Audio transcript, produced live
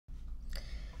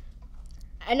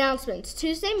Announcements.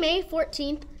 Tuesday, May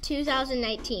 14th,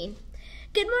 2019.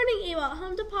 Good morning, Ewell.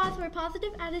 Home to pause where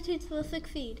positive attitudes will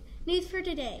succeed. News for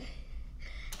today.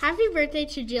 Happy birthday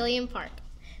to Jillian Park.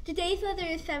 Today's weather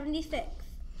is 76.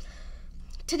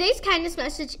 Today's kindness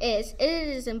message is, it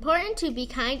is important to be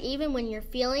kind even when you're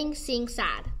seeing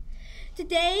sad.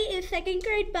 Today is second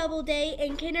grade bubble day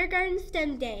and kindergarten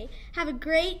STEM day. Have a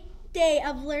great day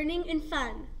of learning and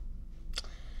fun.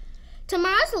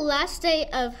 Tomorrow's the last day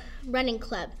of running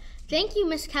club. Thank you,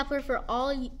 Ms. Kepler, for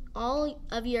all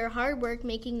of your hard work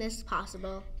making this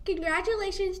possible.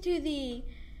 Congratulations to the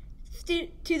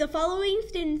following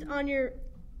students on your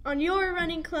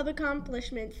running club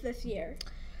accomplishments this year.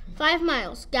 5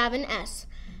 miles, Gavin S.,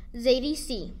 Zadie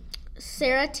C.,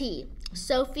 Sarah T.,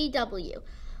 Sophie W.,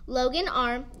 Logan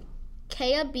R.,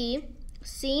 Kaya B.,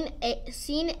 Scene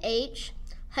H.,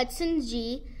 Hudson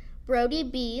G., Brody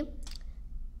B.,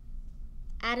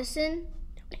 Addison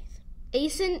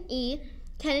E.,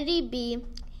 Kennedy B.,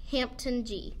 Hampton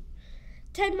G.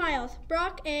 10 miles,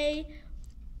 Brock A.,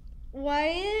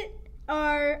 Wyatt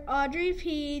R., Audrey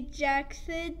P.,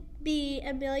 Jackson B.,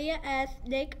 Amelia S.,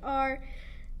 Nick R.,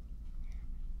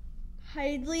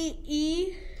 Hidley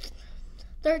E.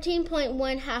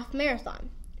 13.1 half marathon.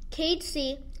 Cade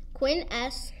C., Quinn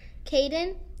S.,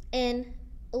 Caden N.,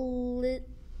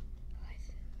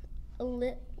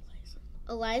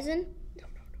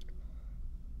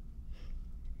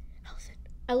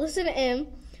 Ellison M.,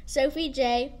 Sophie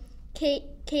J.,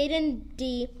 Caden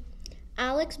D.,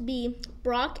 Alex B.,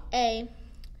 Brock A.,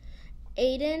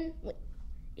 Eden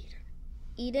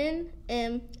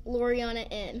M., Loriana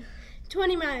N.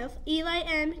 20 miles, Eli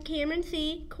M., Cameron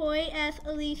C., Coy S.,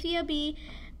 Alicia B.,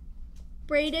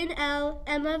 Braden L.,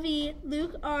 Emma V.,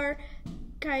 Luke R.,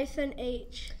 Kyson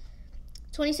H.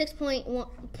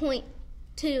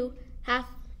 26.2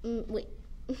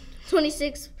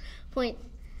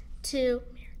 26.2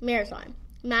 marathon.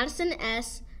 Madison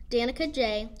S., Danica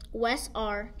J., Wes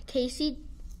R., Casey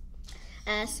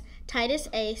S., Titus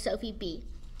A., Sophie B.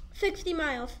 60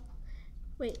 miles.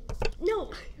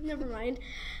 Never mind.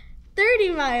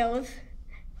 30 miles.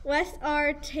 Wes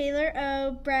R., Taylor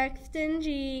O., Braxton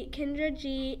G., Kendra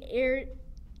G.,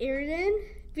 Airden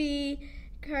B.,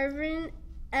 Carvin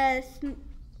S.,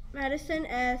 Madison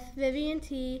S., Vivian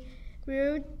T.,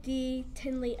 Rio D.,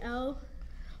 Tinley O.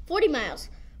 40 miles.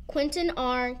 Quentin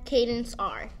R., Cadence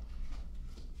R.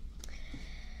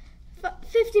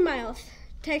 50 miles.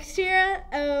 Textura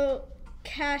O.,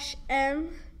 Cash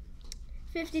M.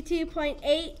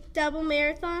 52.8 double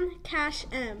marathon, Cash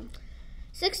M.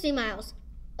 60 miles.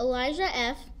 Elijah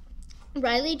F.,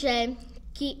 Riley J.,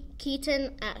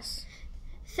 Keaton S.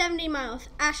 70 miles.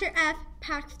 Asher F.,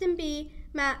 Paxton B.,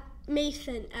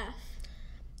 Mason F.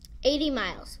 80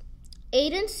 miles.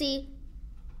 Aiden C.,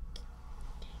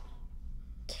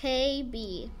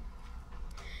 KB.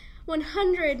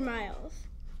 100 miles.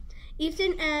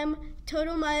 Ethan M.,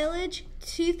 total mileage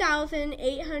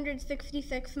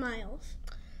 2,866 miles.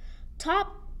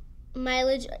 Top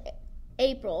mileage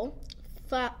April,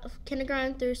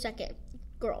 kindergarten through second,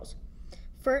 girls.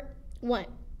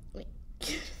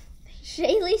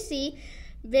 Shaylee C.,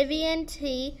 Vivian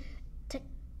T.,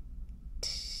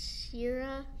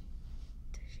 Tashira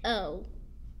O.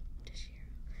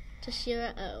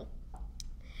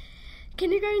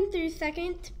 Kindergarten through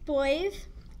second, boys.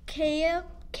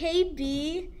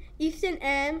 KB, Easton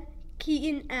M.,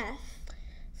 Keaton S.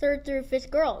 Third through fifth,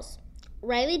 girls.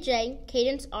 Riley J.,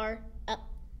 Cadence R.,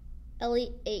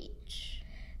 Ellie H.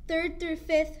 Third through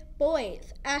fifth,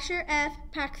 boys. Asher F.,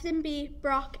 Paxton B.,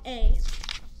 Brock A.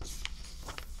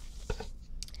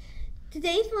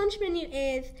 Today's lunch menu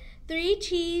is 3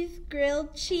 cheese,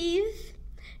 grilled cheese,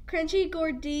 crunchy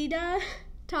gordita,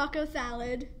 taco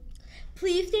salad.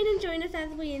 Please stand and join us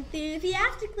as we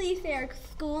enthusiastically say our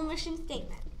school mission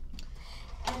statement.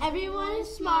 Everyone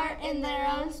is smart in their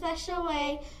own special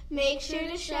way. Make sure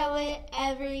to show it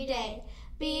every day.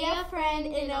 Be a friend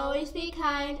and always be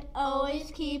kind. Always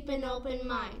keep an open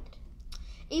mind.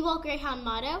 Ewell Greyhound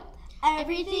motto,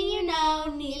 everything you know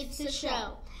needs to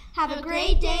show. Have a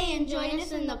great day and join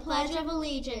us in the Pledge of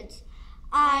Allegiance.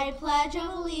 I pledge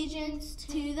allegiance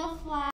to the flag